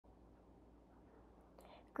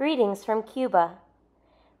Greetings from Cuba.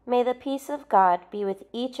 May the peace of God be with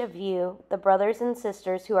each of you, the brothers and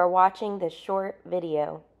sisters who are watching this short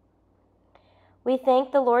video. We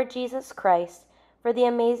thank the Lord Jesus Christ for the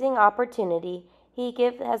amazing opportunity He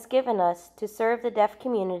has given us to serve the deaf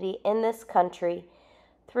community in this country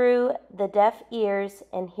through the Deaf Ears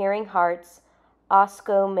and Hearing Hearts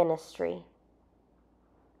OSCO ministry.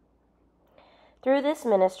 Through this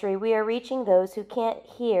ministry, we are reaching those who can't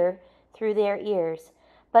hear through their ears,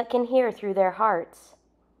 but can hear through their hearts.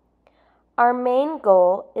 Our main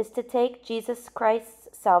goal is to take Jesus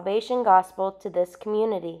Christ's salvation gospel to this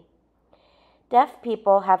community. Deaf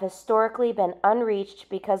people have historically been unreached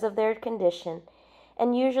because of their condition,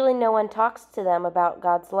 and usually no one talks to them about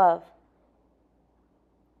God's love.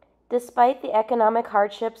 Despite the economic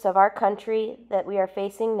hardships of our country that we are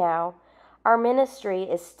facing now, our ministry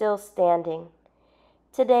is still standing.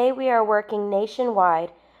 Today we are working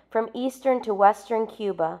nationwide from eastern to western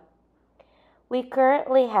Cuba. We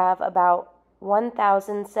currently have about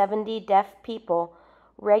 1,070 deaf people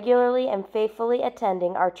regularly and faithfully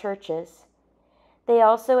attending our churches. They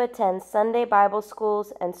also attend Sunday Bible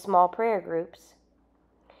schools and small prayer groups.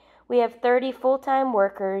 We have 30 full-time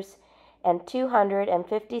workers and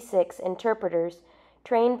 256 interpreters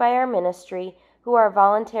trained by our ministry who are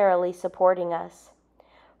voluntarily supporting us.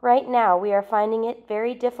 Right now, we are finding it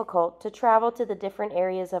very difficult to travel to the different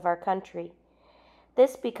areas of our country.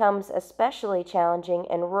 This becomes especially challenging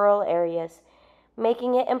in rural areas,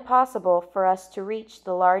 making it impossible for us to reach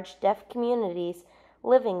the large deaf communities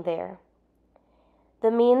living there. The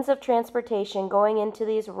means of transportation going into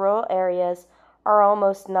these rural areas are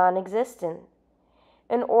almost non-existent.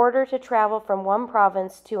 In order to travel from one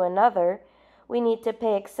province to another, we need to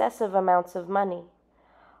pay excessive amounts of money.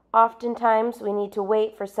 Oftentimes, we need to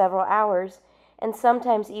wait for several hours, and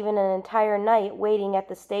sometimes even an entire night waiting at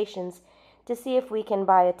the stations to see if we can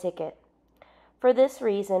buy a ticket. For this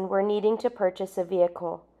reason, we're needing to purchase a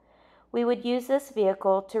vehicle. We would use this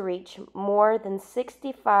vehicle to reach more than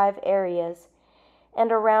 65 areas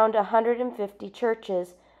and around 150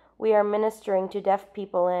 churches we are ministering to deaf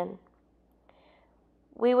people in.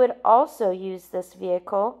 We would also use this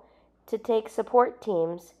vehicle to take support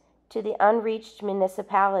teams to the unreached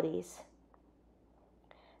municipalities,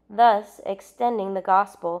 thus extending the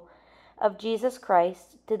gospel of Jesus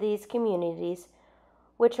Christ to these communities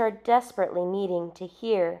which are desperately needing to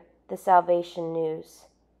hear the salvation news.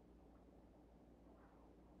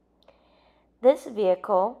 This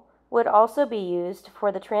vehicle would also be used for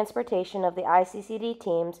the transportation of the ICCD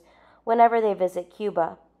teams whenever they visit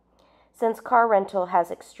Cuba, since car rental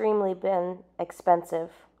has extremely been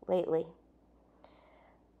expensive lately.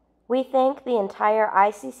 We thank the entire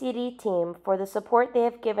ICCD team for the support they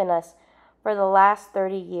have given us for the last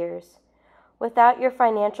 30 years. Without your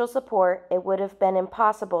financial support, it would have been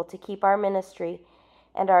impossible to keep our ministry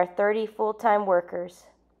and our 30 full-time workers.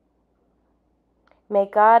 May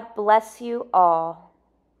God bless you all.